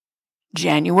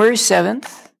January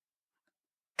 7th,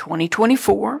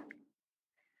 2024,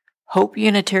 Hope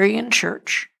Unitarian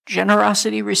Church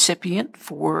generosity recipient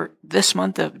for this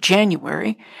month of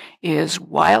January is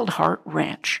Wild Heart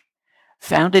Ranch,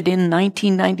 founded in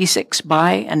 1996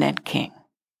 by Annette King.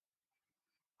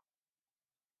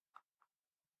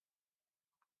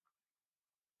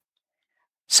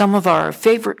 Some of our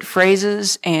favorite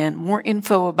phrases and more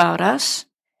info about us.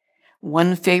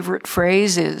 One favorite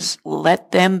phrase is,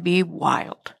 "Let them be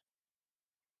wild."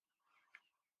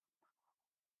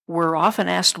 We're often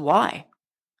asked why.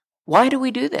 Why do we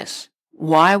do this?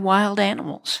 Why wild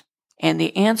animals? And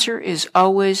the answer is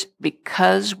always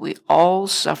because we all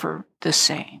suffer the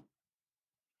same.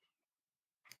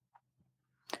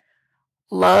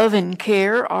 Love and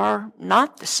care are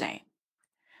not the same.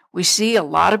 We see a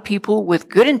lot of people with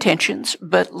good intentions,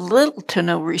 but little to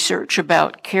no research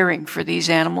about caring for these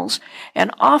animals, and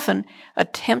often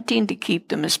attempting to keep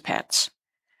them as pets.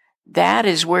 That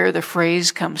is where the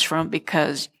phrase comes from,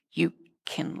 because you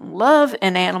can love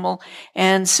an animal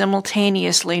and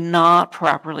simultaneously not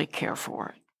properly care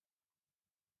for it.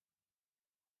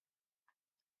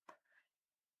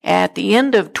 At the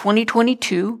end of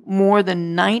 2022, more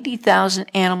than 90,000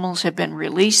 animals have been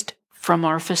released from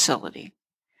our facility.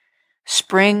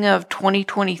 Spring of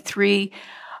 2023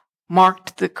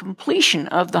 marked the completion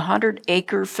of the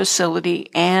 100-acre facility,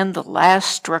 and the last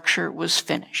structure was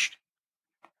finished.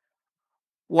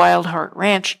 Wild Heart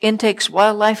Ranch intakes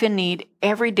wildlife in need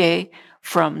every day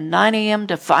from 9 a.m.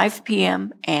 to 5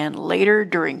 p.m. and later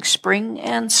during spring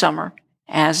and summer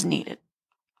as needed.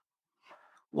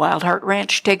 Wild Heart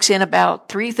Ranch takes in about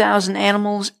 3,000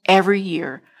 animals every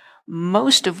year,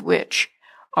 most of which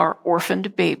are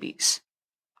orphaned babies.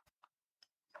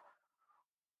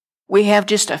 We have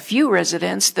just a few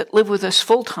residents that live with us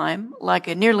full-time, like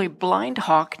a nearly blind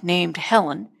hawk named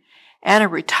Helen and a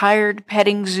retired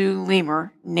petting zoo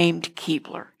lemur named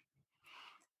Keebler.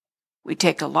 We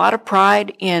take a lot of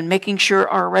pride in making sure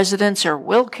our residents are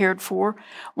well cared for,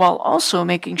 while also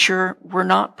making sure we're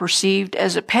not perceived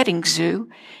as a petting zoo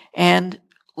and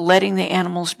letting the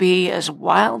animals be as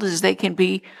wild as they can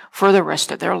be for the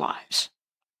rest of their lives.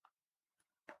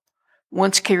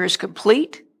 Once care is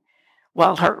complete,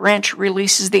 Wild Heart Ranch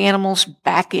releases the animals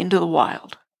back into the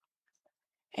wild.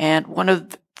 And one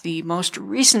of the most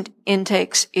recent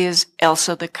intakes is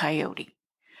Elsa the coyote.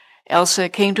 Elsa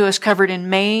came to us covered in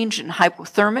mange and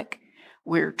hypothermic.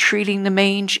 We're treating the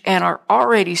mange and are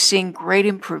already seeing great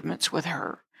improvements with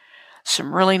her.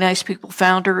 Some really nice people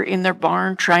found her in their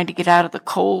barn trying to get out of the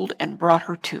cold and brought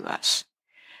her to us.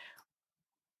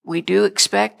 We do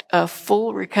expect a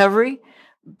full recovery,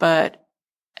 but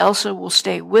Elsa will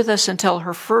stay with us until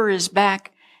her fur is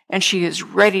back and she is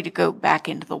ready to go back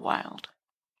into the wild.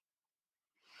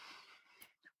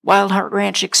 Wild Heart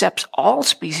Ranch accepts all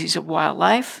species of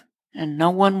wildlife, and no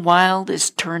one wild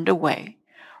is turned away.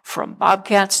 From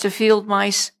bobcats to field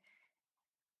mice,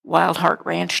 Wild Heart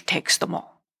Ranch takes them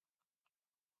all.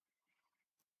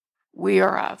 We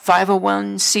are a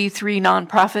 501c3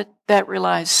 nonprofit that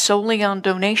relies solely on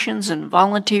donations and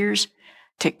volunteers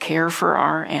to care for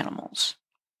our animals.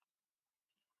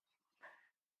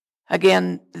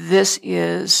 Again, this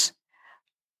is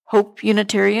Hope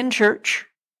Unitarian Church,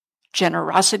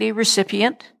 generosity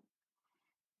recipient,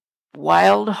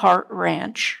 Wild Heart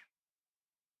Ranch,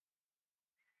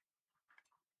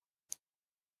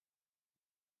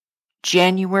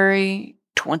 January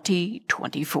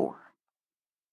 2024.